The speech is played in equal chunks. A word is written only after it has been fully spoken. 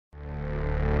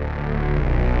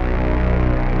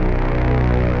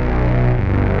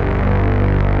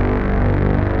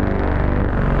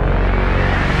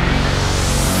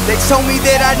told me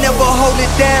that I never hold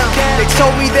it down. They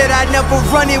told me that I never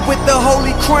run it with the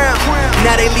holy crown.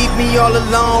 Now they leave me all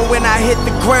alone when I hit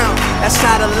the ground. That's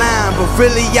not a line, but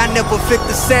really I never fit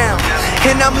the sound.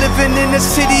 And I'm living in a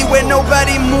city where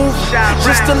nobody moves.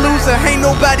 Just a loser, ain't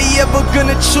nobody ever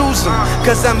gonna choose him.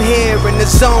 Cause I'm here in the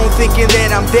zone thinking that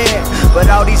I'm there. But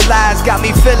all these lies got me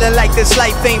feeling like this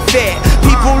life ain't fair.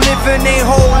 People living their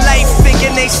whole life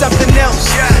thinking they something else.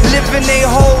 Living their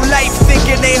whole life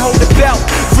thinking they hold the belt.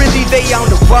 Really they on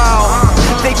the wall.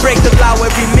 They break the law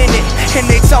every minute. And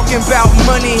they talking about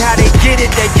money, how they get it,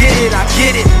 I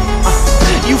get it.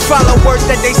 You follow words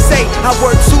that they say. I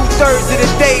work 2/3 of the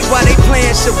day while they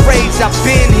playing charades. I've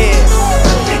been here.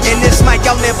 And this mic,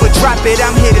 I'll never drop it,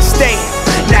 I'm here to stay.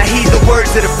 Now heed the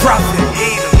words of the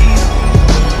prophet.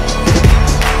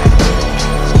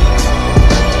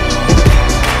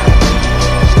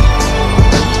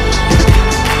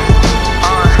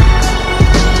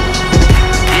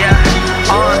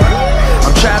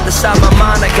 Trapped inside my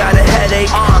mind, I got a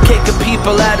headache. Kicking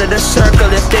people out of the circle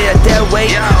if they are dead weight.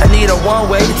 I need a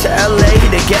one-way to LA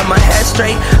to get my head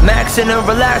straight. Maxing and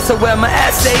relaxing where my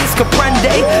essays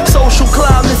comprende. Social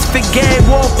club, misfit gang,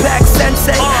 wolf pack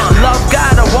sensei. Love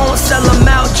God, I won't sell them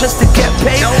out just to get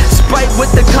paid. Spite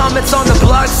what the comments on the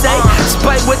blog say.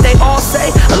 Spite what they all say.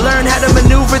 I learned how to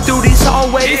maneuver through these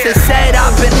hallways. They said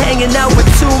I've been hanging out with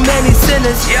too many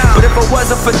sinners. But if it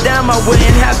wasn't for them, I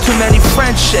wouldn't have too many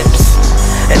friendships.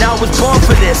 And I was born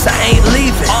for this, I ain't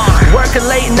leaving. Working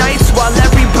late nights while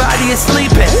everybody is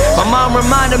sleeping. My mom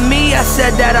reminded me, I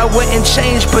said that I wouldn't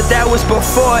change. But that was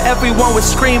before everyone was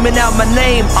screaming out my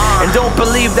name. And don't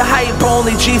believe the hype,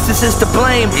 only Jesus is to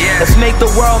blame. Let's make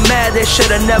the world mad, they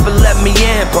should've never let me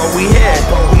in. But we here.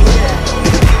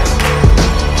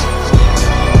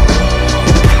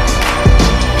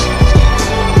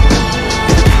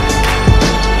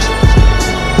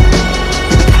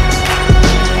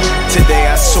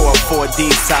 Today I saw a 4D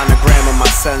sonogram of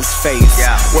my son's face.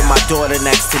 With my daughter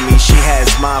next to me, she has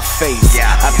my face.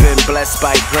 I've been blessed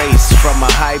by grace from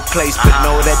a high place, but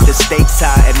know that the stakes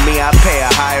high and me, I pay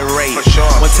a high rate.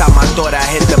 One time I thought I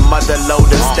hit the mother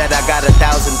load. Instead I got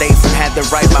 1,000 days and had to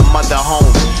write my mother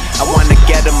home. I wanna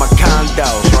get him a condo,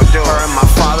 her and my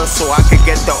father, so I could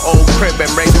get the old crib and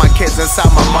raise my kids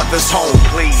inside my mother's home.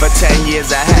 For 10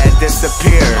 years I had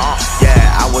disappeared.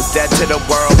 Yeah, I was dead to the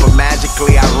world, but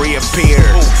magically I reappeared.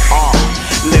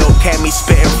 Lil Cammy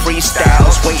spitting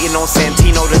freestyles, waiting on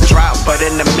Santino to drop, but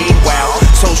in the meanwhile,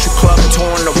 social club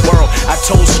touring the world. I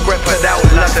told Skrip put out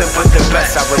nothing but the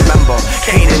best. I remember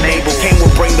Cain and Abel, Cain will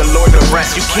bring the Lord to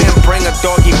rest. You can't bring a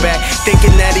doggy back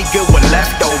thinking that he good with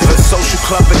leftovers. Social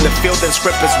club in the field and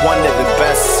Skrip is one of the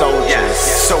best soldiers.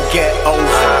 So get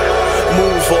over,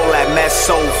 move all that mess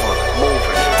over.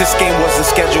 This game wasn't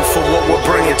scheduled for what we're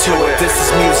bringing to it. This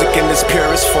is music in its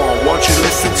purest form, won't you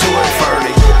listen to